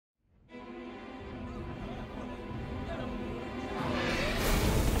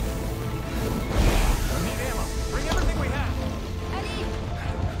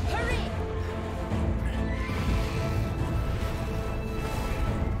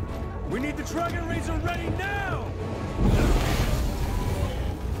We need the Dragon Razor ready now!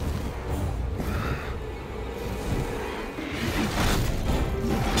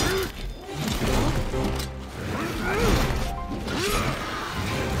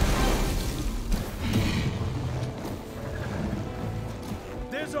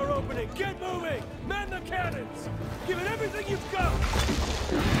 There's our opening! Get moving! Man the cannons! Give it everything you've got!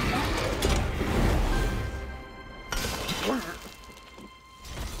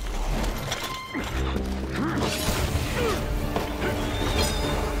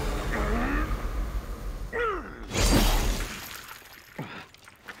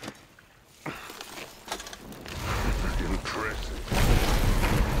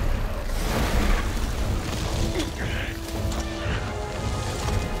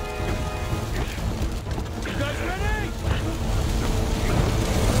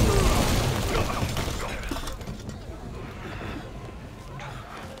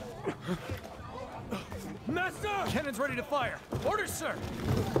 Cannons ready to fire! Orders, sir!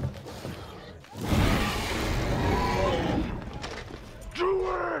 Do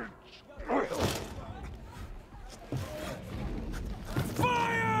it!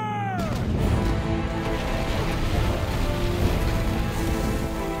 Fire!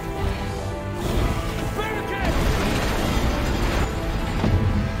 Barricade!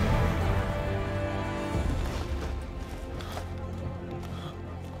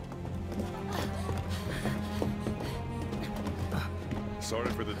 Sorry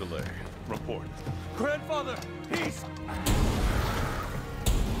for the delay. Report. Grandfather, he's...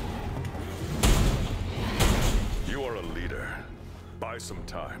 You are a leader. Buy some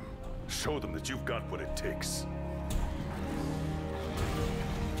time. Show them that you've got what it takes.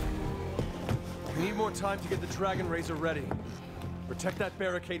 We need more time to get the Dragon Razor ready. Protect that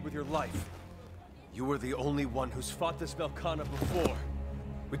barricade with your life. You were the only one who's fought this Velkhana before.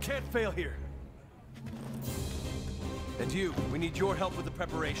 We can't fail here. And you, we need your help with the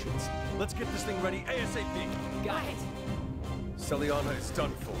preparations. Let's get this thing ready ASAP. Got it. Seliana is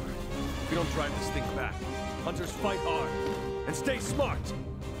done for. If we don't drive this thing back, hunters fight hard. And stay smart!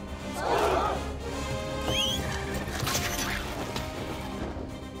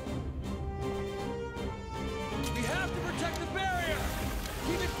 We have to protect the barrier!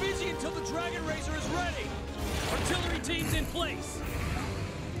 Keep it busy until the Dragon Razor is ready! Artillery team's in place.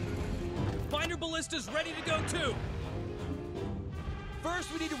 Binder ballista's ready to go too.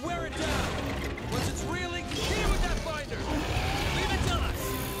 First, we need to wear it down. Once it's reeling, hit it with that binder. Leave it to us.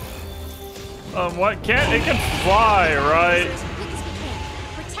 What can't it can fly, right? As quick as we can.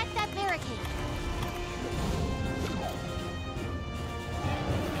 Protect that barricade.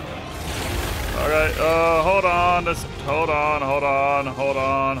 Alright, hold on.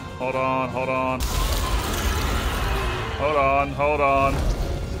 Hold on.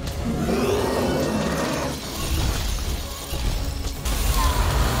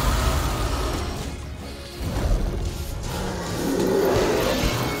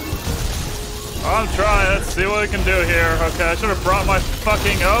 I'm trying. Let's see what we can do here. Okay, I should have brought my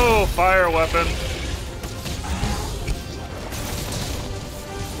fucking fire weapon.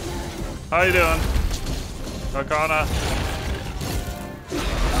 How you doing, Vekhana?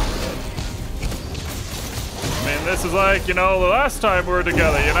 I mean, this is like, you know, the last time we were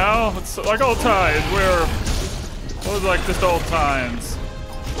together, you know? It's like old times. What was like just old times?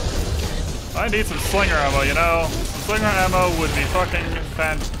 I need some slinger ammo, you know? Some slinger ammo would be fucking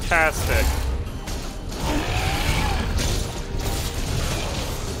fantastic.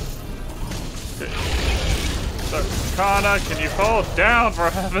 Okay. So, Vekhana, can you fall down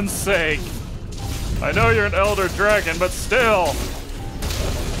for heaven's sake? I know you're an elder dragon, but still!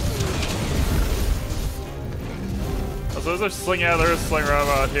 So there's a sling, yeah, there is slinger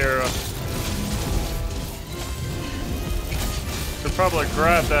ammo out here. Should probably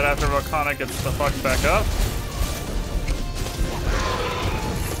grab that after Vekhana gets the fuck back up.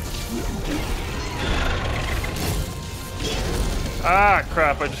 Ah,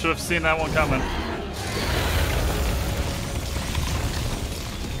 crap, I should have seen that one coming.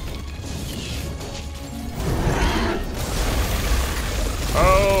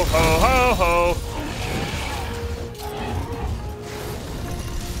 Ho, ho, ho, ho!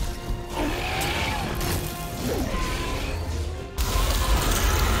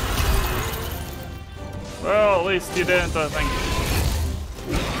 Well, at least you didn't, I think.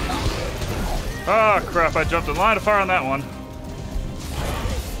 Ah, crap, I jumped in line of fire on that one.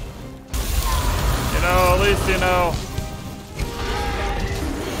 You know, at least you know.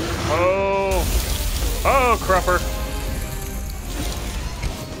 Oh. Oh, crupper.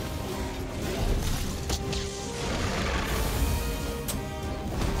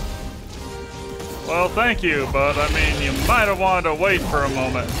 Well, thank you, but I mean, you might have wanted to wait for a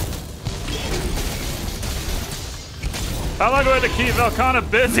moment. How long do I have to keep Velkhana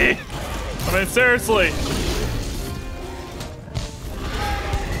busy? I mean, seriously.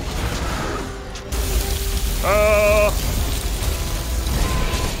 Oh.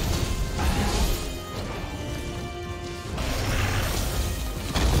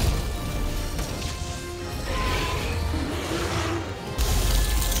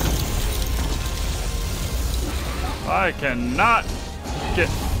 I cannot get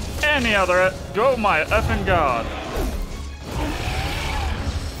any other. Oh my effing god.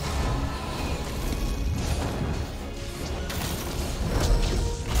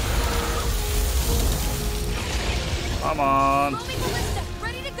 Come on.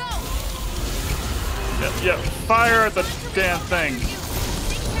 Ready to go. Yeah, fire at the damn thing.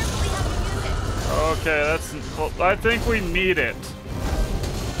 Okay, that's. Well, I think we need it.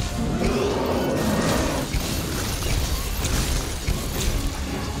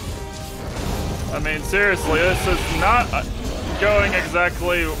 I mean, seriously, this is not going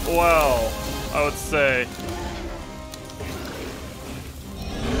exactly well, I would say.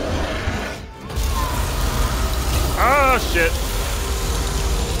 Oh, shit.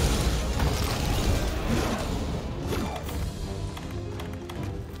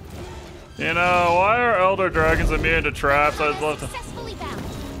 You know, why are Elder Dragons immune to traps? I'd love to.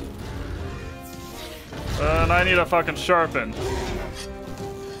 And I need a fucking sharpen.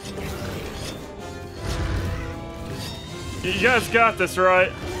 You guys got this,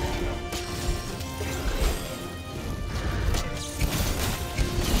 right?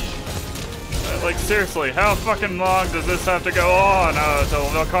 Like, seriously, how fucking long does this have to go on until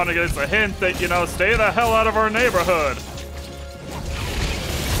Velkhana gets a hint that, you know, stay the hell out of our neighborhood?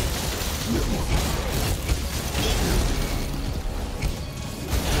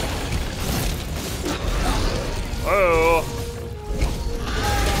 Oh.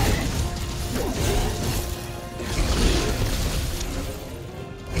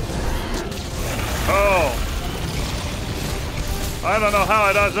 Oh. I don't know how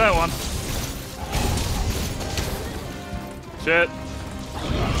I dodged that one. Shit.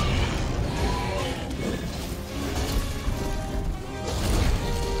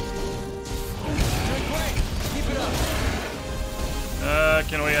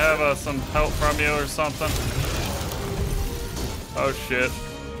 Can we have some help from you or something? Oh shit.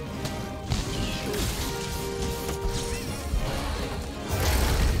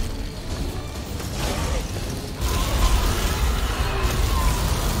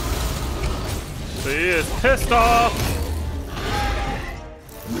 He is pissed off.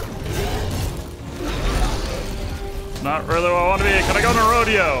 Not really what I want to be. Can I go to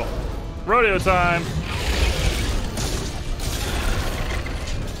rodeo? Rodeo time.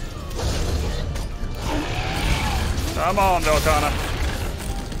 Come on, Velkhana.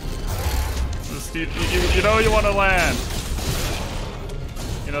 You know you want to land.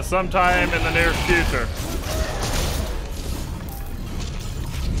 You know, sometime in the near future.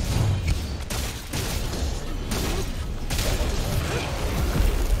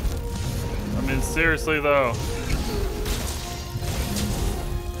 I mean, seriously though.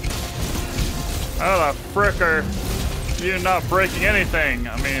 How the frick are you not breaking anything?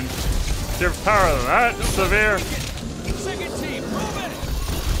 I mean, is your power that severe? Second team, move it!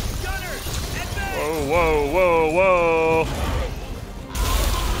 Gunners, advance! Whoa, whoa, whoa, whoa.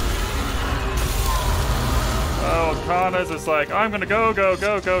 Oh, Velkhana's just like, I'm gonna go, go,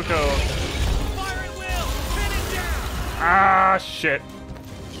 go, go, go. Fire at will! Pin it down! Ah, shit.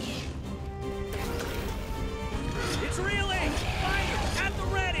 It's reeling! Fire at the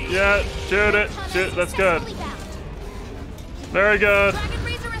ready! Yeah, shoot it. Shoot, that's good. Very good. Dragon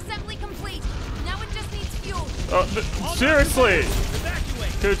Razor assembly complete. Now it just needs fuel. Oh, seriously?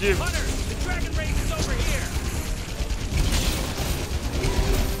 Evacuate! Could you? Hunters, the Dragon Race is over here!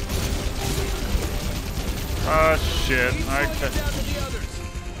 Ah, shit. Keep Okay. slowing it down to the others.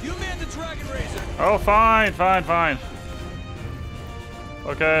 You man the Dragon Razor! Oh, fine, fine, fine.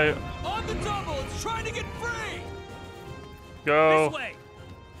 Okay, On the double, it's trying to get free! go. This way!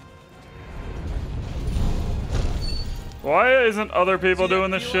 Why isn't other people See that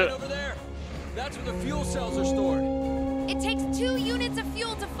doing this fuel shit? line over there? That's where the fuel cells are stored. It takes 2 units of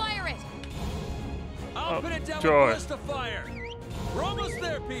fuel to fire it. I'll Oh, put it down joy. with ballista fire. We're almost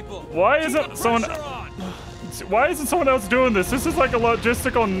there, people. Why Keep isn't the someone? pressure on. Why isn't someone else doing this? This is like a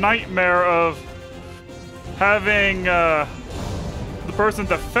logistical nightmare of having the person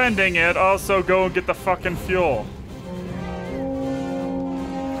defending it also go and get the fucking fuel.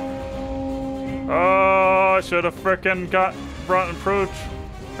 Oh, I should have frickin' brought improved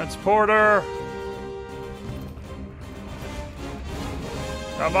transporter.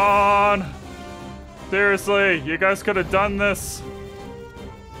 Come on! Seriously, you guys could have done this.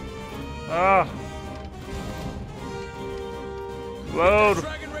 Ah. Load.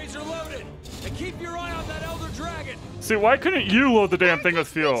 Dragon Razor loaded! And keep your eye on that Elder Dragon! See, why couldn't you load the damn thing with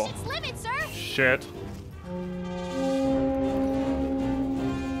fuel? Its limit, sir. Shit.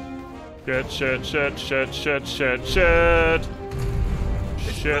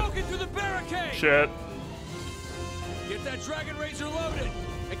 Shit. It's broken through the barricade! Shit. Get that Dragon Razor loaded!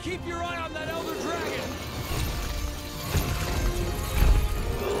 And keep your eye on that Elder Dragon!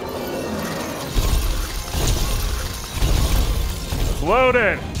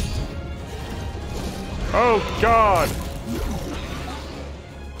 Loaded! Oh god!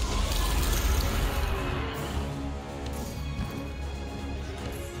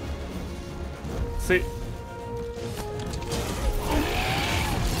 See?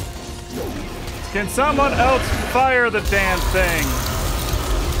 Can someone else fire the damn thing?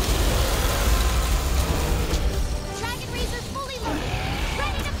 Dragon Razor fully loaded.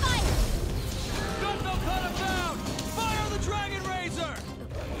 Ready to fire. Gun Velkhana down! Fire the Dragon Razor!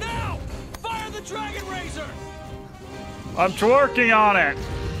 Now! Fire the Dragon Razor! I'm working on it!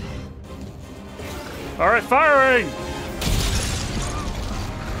 Alright, firing!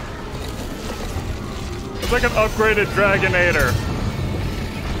 It's like an upgraded Dragonator.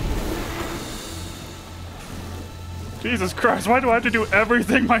 Jesus Christ, why do I have to do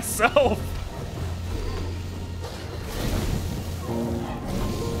everything myself?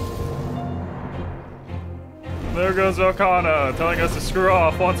 There goes Velkhana, telling us to screw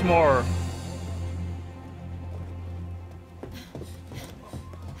off once more.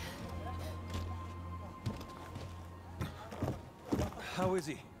 How is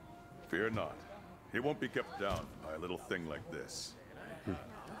he? Fear not. He won't be kept down by a little thing like this.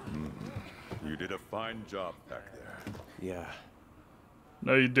 You did a fine job back there. Yeah,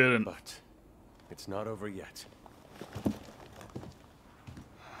 No, you didn't. but it's not over yet.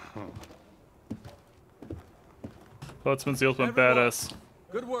 Boatsman Seal's been Everyone, badass.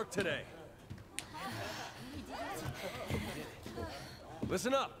 Good work today.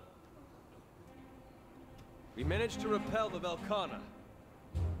 Listen up. We managed to repel the Velkhana,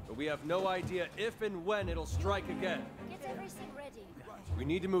 but we have no idea if and when it'll strike again. Get everything ready. We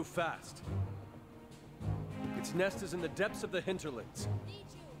need to move fast. Its nest is in the depths of the hinterlands.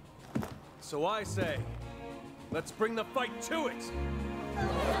 So I say, let's bring the fight to it!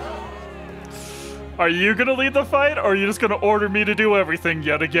 Are you gonna lead the fight, or are you just gonna order me to do everything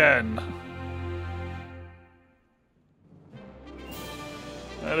yet again?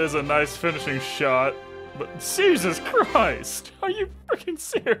 That is a nice finishing shot, but Jesus Christ! Are you freaking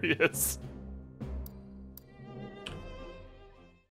serious?